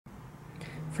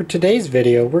For today's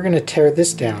video, we're going to tear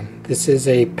this down. This is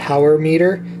a power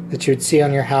meter that you'd see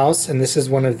on your house, and this is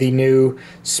one of the new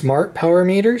smart power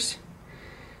meters.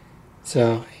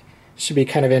 So, it should be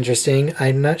kind of interesting.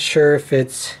 I'm not sure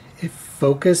if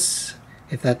Focus,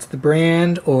 if that's the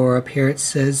brand, or up here it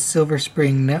says Silver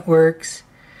Spring Networks.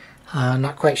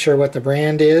 Not quite sure what the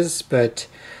brand is, but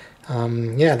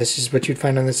yeah, this is what you'd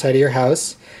find on the side of your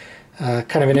house.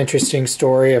 Kind of an interesting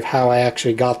story of how I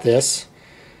actually got this.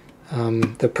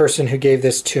 The person who gave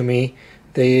this to me,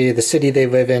 the city they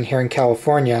live in here in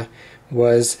California,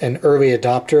 was an early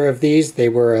adopter of these. They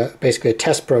were basically a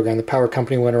test program. The power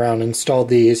company went around and installed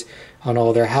these on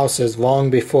all their houses long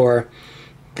before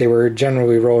they were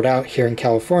generally rolled out here in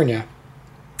California.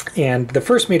 And the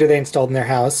first meter they installed in their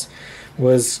house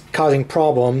was causing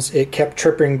problems. It kept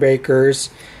tripping breakers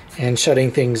and shutting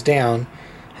things down.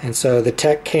 And so the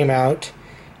tech came out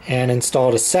and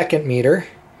installed a second meter,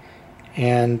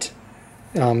 and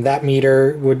that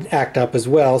meter would act up as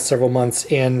well. Several months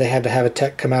in, they had to have a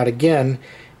tech come out again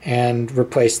and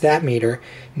replace that meter.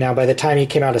 Now, by the time he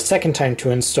came out a second time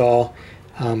to install,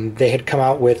 they had come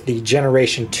out with the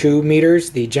Generation 2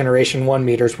 meters. The Generation 1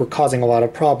 meters were causing a lot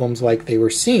of problems like they were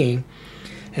seeing.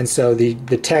 And so the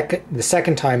tech, the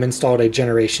second time, installed a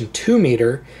Generation 2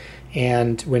 meter.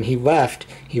 And when he left,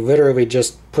 he literally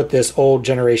just put this old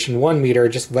Generation 1 meter,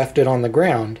 just left it on the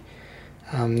ground.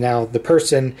 Now, the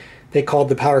person, they called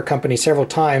the power company several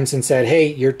times and said,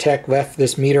 hey, your tech left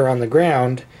this meter on the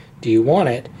ground. Do you want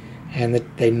it? And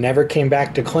they never came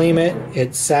back to claim it.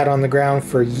 It sat on the ground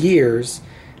for years,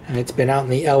 and it's been out in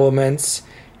the elements.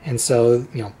 And so,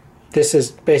 you know, this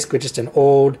is basically just an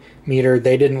old meter.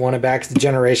 They didn't want it back. It's the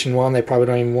Generation 1. They probably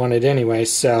don't even want it anyway.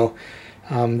 So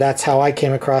that's how I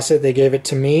came across it. They gave it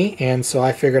to me, and so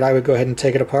I figured I would go ahead and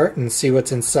take it apart and see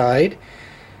what's inside.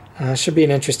 Should be an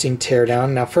interesting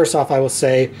teardown. Now, first off, I will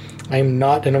say I'm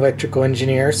not an electrical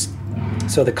engineer,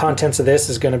 so the contents of this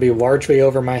is going to be largely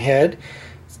over my head.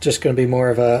 It's just going to be more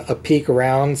of a peek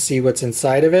around, see what's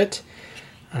inside of it.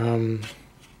 I've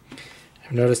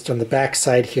noticed on the back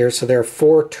side here, so there are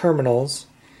 4 terminals,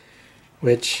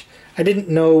 which I didn't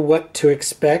know what to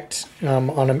expect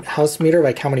on a house meter,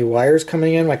 like how many wires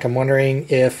coming in. Like, I'm wondering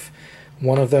if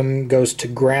one of them goes to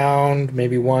ground,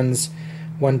 maybe one's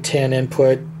 110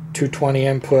 input, 220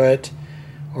 input,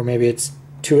 or maybe it's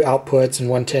 2 outputs and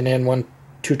 110 in,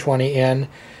 220 in.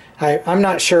 I'm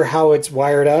not sure how it's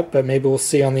wired up, but maybe we'll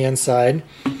see on the inside.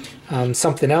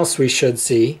 Something else we should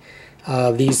see,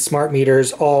 these smart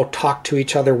meters all talk to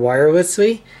each other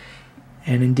wirelessly,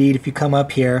 and indeed if you come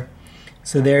up here,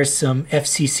 so there's some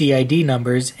FCC ID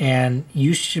numbers, and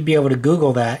you should be able to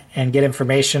Google that and get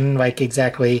information like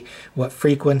exactly what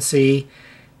frequency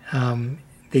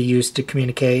they use to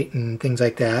communicate and things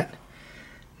like that.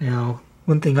 Now,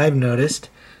 one thing I've noticed,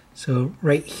 so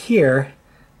right here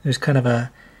there's kind of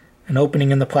an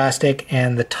opening in the plastic,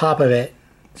 and the top of it,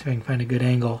 so I can find a good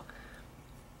angle,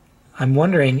 I'm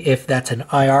wondering if that's an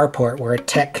IR port where a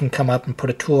tech can come up and put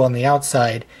a tool on the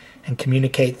outside and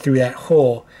communicate through that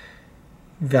hole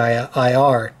via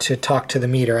IR to talk to the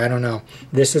meter. I don't know.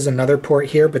 This is another port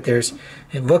here, but it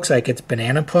looks like it's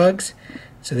banana plugs.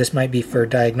 So this might be for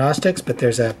diagnostics, but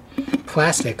there's a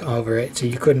plastic over it, so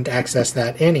you couldn't access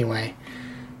that anyway.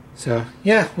 So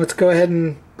yeah, let's go ahead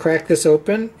and crack this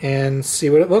open and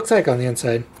see what it looks like on the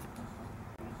inside.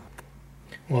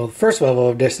 Well, the first level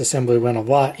of disassembly went a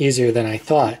lot easier than I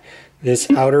thought. This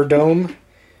outer dome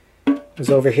is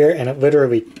over here, and it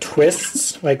literally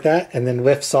twists like that and then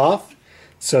lifts off.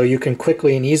 So you can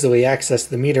quickly and easily access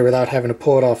the meter without having to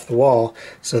pull it off the wall.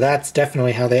 So that's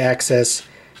definitely how they access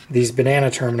these banana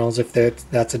terminals, if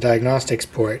that's a diagnostics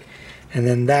port. And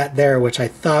then that there, which I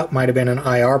thought might have been an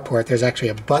IR port, there's actually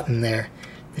a button there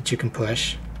that you can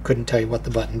push. Couldn't tell you what the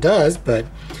button does, but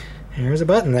here's a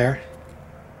button there.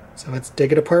 So let's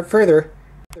dig it apart further.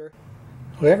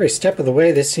 Well, every step of the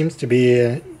way, this seems to be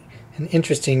an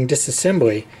interesting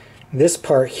disassembly. This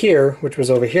part here, which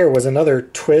was over here, was another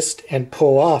twist and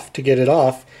pull off to get it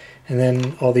off, and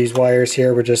then all these wires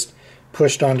here were just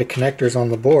pushed onto connectors on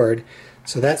the board.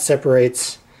 So that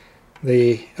separates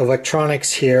the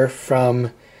electronics here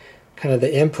from kind of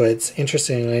the inputs.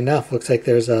 Interestingly enough, looks like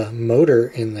there's a motor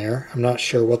in there. I'm not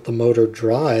sure what the motor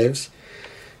drives,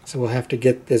 so we'll have to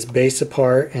get this base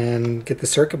apart and get the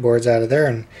circuit boards out of there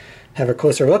and have a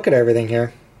closer look at everything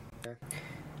here.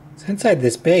 So inside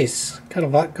this base, got a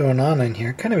lot going on in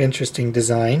here. Kind of interesting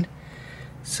design.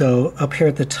 So up here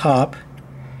at the top,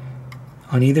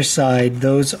 on either side,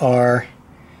 those are,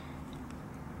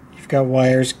 you've got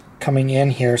wires coming in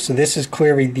here. So this is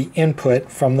clearly the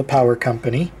input from the power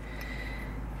company.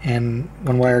 And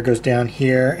one wire goes down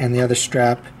here, and the other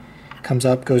strap comes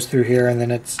up, goes through here, and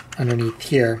then it's underneath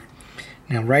here.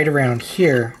 Now right around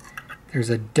here, there's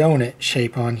a donut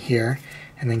shape on here,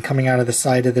 and then coming out of the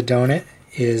side of the donut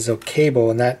is a cable,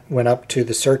 and that went up to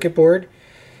the circuit board.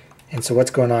 And so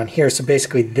what's going on here, so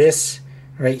basically this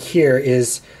right here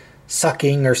is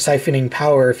sucking or siphoning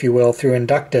power, if you will, through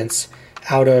inductance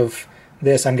out of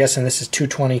this. I'm guessing this is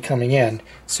 220 coming in,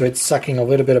 so it's sucking a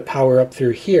little bit of power up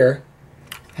through here,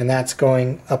 and that's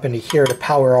going up into here to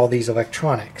power all these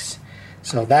electronics.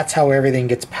 So that's how everything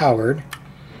gets powered.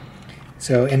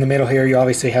 So in the middle here you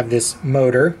obviously have this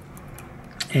motor,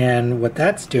 and what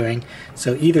that's doing,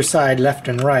 so either side, left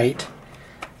and right,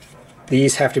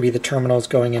 these have to be the terminals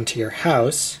going into your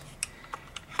house,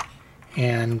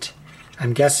 and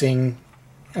I'm guessing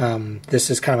this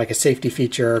is kind of like a safety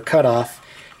feature or cutoff,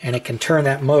 and it can turn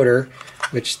that motor,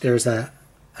 which there's a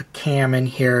cam in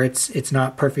here. It's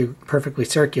not perfectly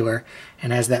circular,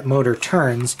 and as that motor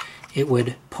turns, it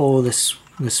would pull the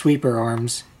sweeper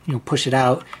arms, push it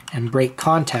out and break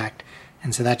contact,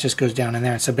 and so that just goes down in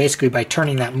there. So basically by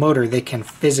turning that motor, they can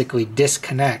physically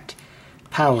disconnect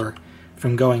power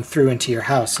from going through into your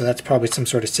house. So that's probably some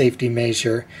sort of safety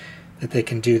measure that they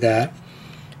can do that.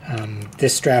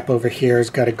 This strap over here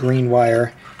has got a green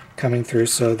wire coming through,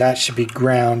 so that should be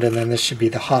ground, and then this should be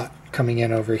the hot coming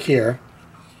in over here.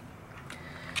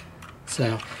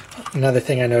 So another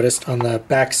thing I noticed on the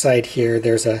back side here,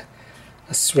 there's a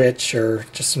switch or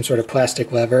just some sort of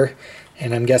plastic lever,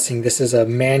 and I'm guessing this is a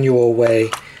manual way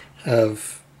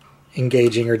of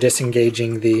engaging or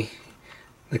disengaging the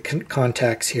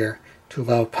contacts here to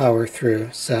allow power through.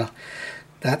 So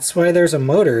that's why there's a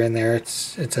motor in there.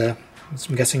 It's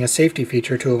I'm guessing a safety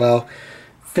feature to allow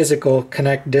physical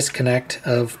connect-disconnect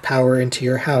of power into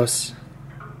your house.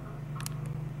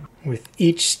 With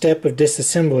each step of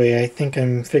disassembly, I think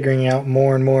I'm figuring out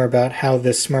more and more about how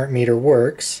this smart meter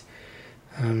works.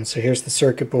 So here's the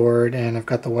circuit board, and I've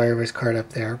got the wireless card up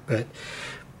there, but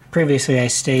previously I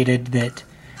stated that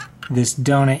this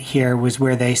donut here was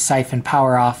where they siphon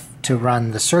power off to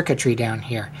run the circuitry down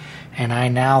here, and I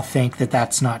now think that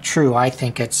that's not true. I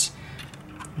think it's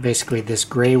basically this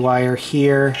gray wire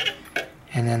here,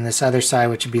 and then this other side,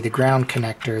 which would be the ground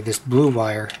connector, this blue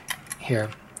wire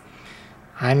here.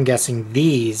 I'm guessing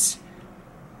it's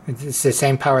the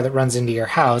same power that runs into your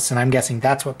house, and I'm guessing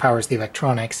that's what powers the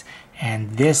electronics,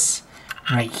 and this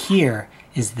right here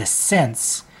is the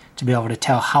sense to be able to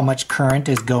tell how much current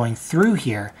is going through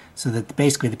here, so that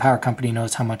basically the power company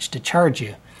knows how much to charge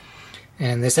you.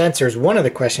 And this answers one of the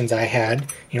questions I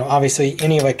had. Obviously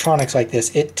any electronics like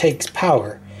this, it takes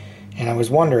power, and I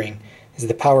was wondering, is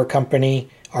the power company,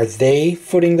 are they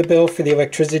footing the bill for the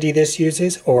electricity this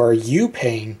uses, or are you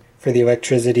paying for the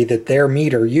electricity that their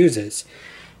meter uses?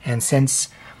 And since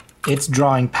it's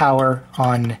drawing power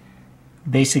on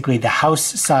basically the house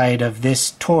side of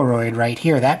this toroid right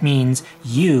here, that means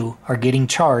you are getting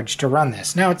charged to run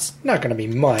this. Now it's not going to be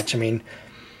much. I mean,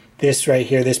 this right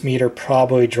here, this meter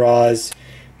probably draws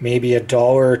maybe $1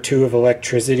 or $2 of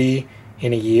electricity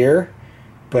in a year,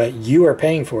 but you are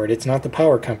paying for it. It's not the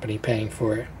power company paying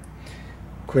for it,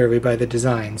 clearly by the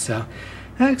design. So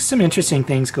some interesting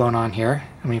things going on here.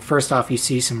 I mean, first off, you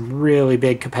see some really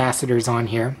big capacitors on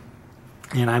here,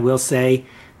 and I will say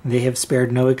they have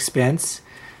spared no expense.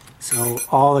 So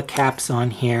all the caps on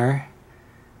here,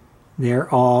 they're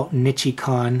all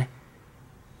Nichicon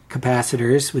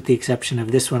capacitors, with the exception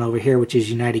of this one over here, which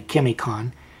is United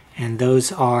Chemicon, and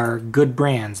those are good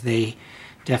brands. They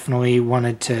definitely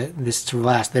wanted this to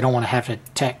last. They don't want to have a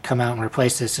tech come out and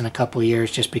replace this in a couple of years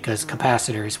just because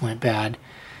capacitors went bad.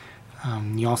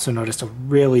 You also noticed a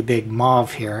really big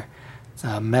mauve here. It's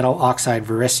a metal oxide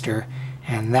varistor,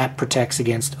 and that protects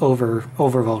against over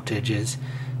voltages.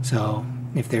 So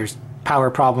if there's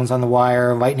power problems on the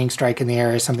wire, lightning strike in the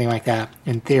area, something like that,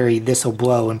 in theory this will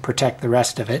blow and protect the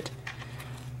rest of it.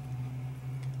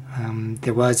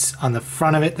 There was, on the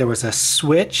front of it, there was a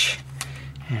switch,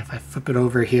 and if I flip it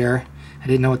over here, I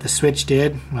didn't know what the switch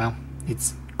did. Well,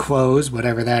 it's close,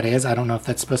 whatever that is. I don't know if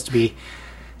that's supposed to be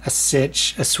a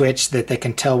switch that they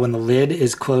can tell when the lid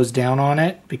is closed down on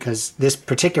it, because this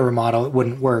particular model, it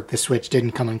wouldn't work. The switch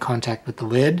didn't come in contact with the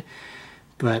lid,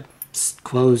 but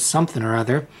close something or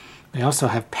other. They also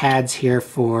have pads here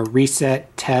for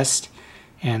reset, test,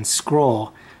 and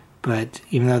scroll, but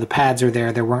even though the pads are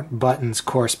there weren't buttons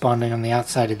corresponding on the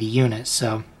outside of the unit,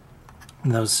 so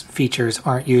those features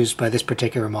aren't used by this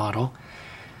particular model.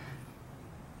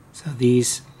 So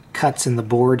these cuts in the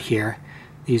board here,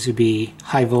 these would be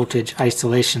high voltage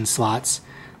isolation slots.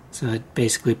 So it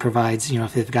basically provides,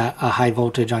 if they've got a high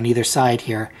voltage on either side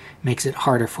here, makes it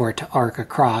harder for it to arc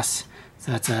across.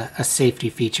 So that's a safety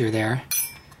feature there.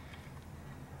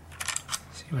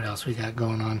 See what else we got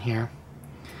going on here.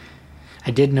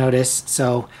 I did notice,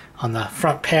 so on the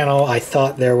front panel I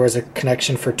thought there was a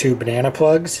connection for 2 banana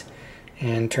plugs,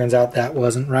 and turns out that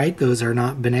wasn't right. Those are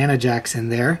not banana jacks in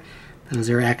there. Those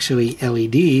are actually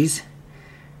LEDs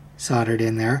soldered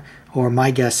in there. Or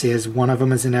my guess is one of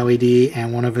them is an LED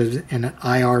and one of them is an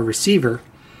IR receiver.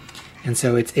 And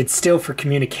so it's still for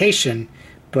communication,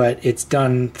 but it's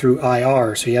done through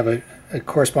IR. So you have a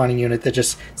corresponding unit that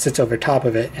just sits over top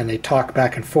of it and they talk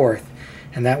back and forth.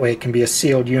 And that way it can be a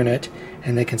sealed unit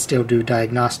and they can still do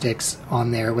diagnostics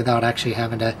on there without actually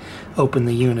having to open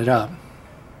the unit up.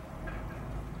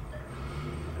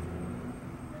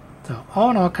 So all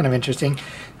in all, kind of interesting.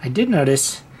 I did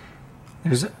notice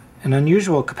there's an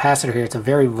unusual capacitor here. It's a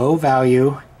very low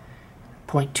value,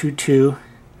 0.22.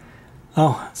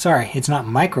 Oh, sorry, it's not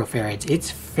microfarads,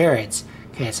 it's farads.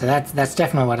 Okay, so that's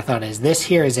definitely what I thought it is. This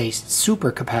here is a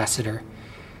super capacitor.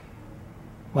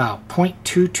 Wow,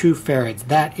 0.22 farads.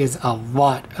 That is a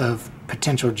lot of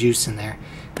potential juice in there.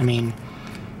 I mean,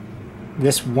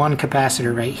 this one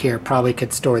capacitor right here probably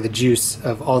could store the juice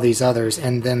of all these others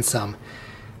and then some.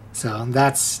 So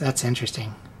that's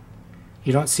interesting.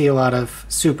 You don't see a lot of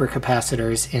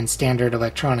supercapacitors in standard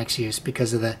electronics use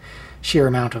because of the sheer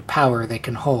amount of power they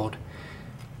can hold.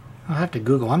 I'll have to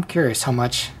Google. I'm curious how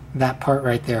much that part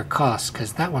right there costs,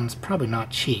 because that one's probably not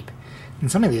cheap.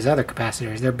 And some of these other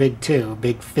capacitors, they're big too,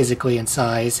 big physically in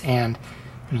size, and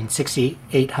I mean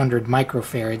 6,800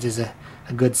 microfarads is a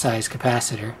good size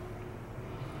capacitor.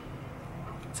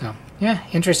 So yeah,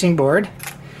 interesting board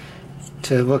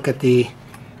to look at the.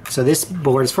 So this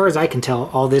board, as far as I can tell,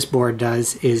 all this board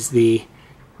does is the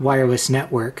wireless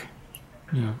network.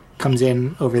 You know, comes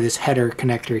in over this header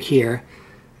connector here.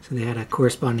 So they had a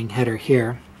corresponding header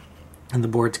here, and the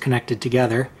board's connected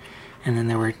together. And then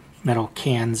there were metal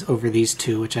cans over these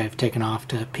two, which I've taken off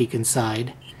to peek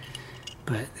inside.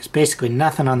 But there's basically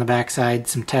nothing on the backside,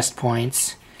 some test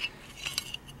points.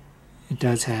 It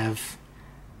does have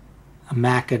a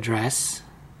MAC address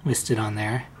listed on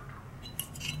there.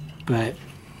 But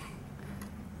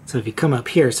so if you come up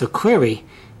here, so clearly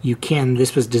you can,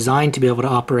 this was designed to be able to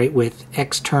operate with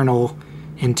external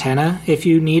antenna if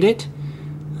you need it.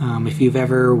 If you've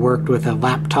ever worked with a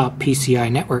laptop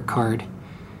PCI network card,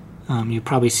 you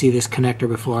probably see this connector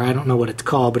before. I don't know what it's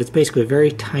called, but it's basically a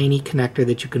very tiny connector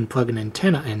that you can plug an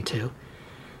antenna into.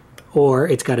 Or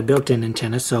it's got a built-in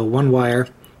antenna, so one wire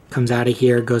comes out of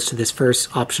here, goes to this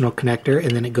first optional connector,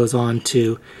 and then it goes on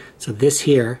to, so this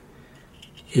here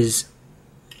is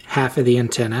half of the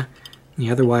antenna.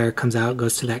 The other wire comes out,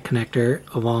 goes to that connector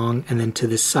along, and then to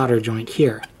this solder joint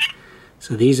here.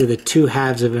 So these are the two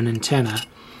halves of an antenna,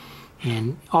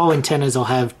 and all antennas will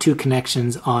have two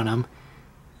connections on them.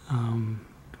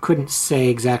 Couldn't say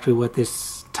exactly what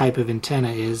this type of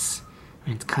antenna is. I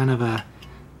mean, it's kind of a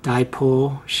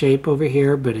dipole shape over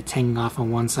here, but it's hanging off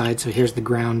on one side. So here's the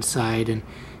ground side and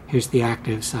here's the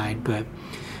active side. But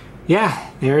yeah,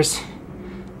 there's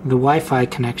the Wi-Fi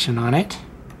connection on it.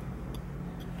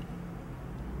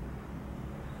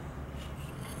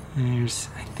 There's,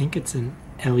 I think it's an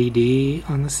LED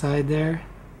on the side there.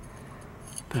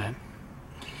 But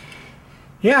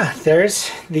yeah, there's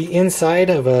the inside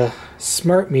of a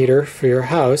smart meter for your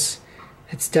house.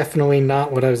 It's definitely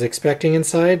not what I was expecting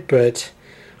inside, but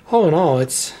all in all,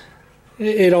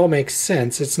 it all makes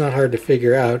sense. It's not hard to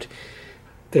figure out.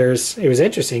 It was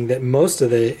interesting that most of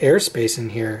the airspace in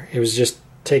here, it was just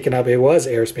taken up. It was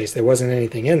airspace. There wasn't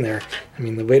anything in there. I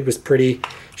mean, the lid was pretty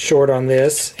short on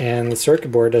this, and the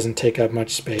circuit board doesn't take up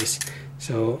much space.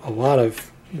 So a lot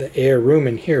of the air room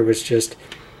in here was just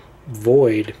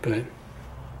void, but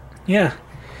yeah.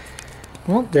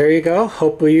 Well, there you go.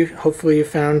 Hopefully you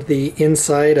found the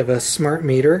inside of a smart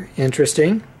meter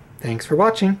interesting. Thanks for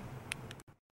watching.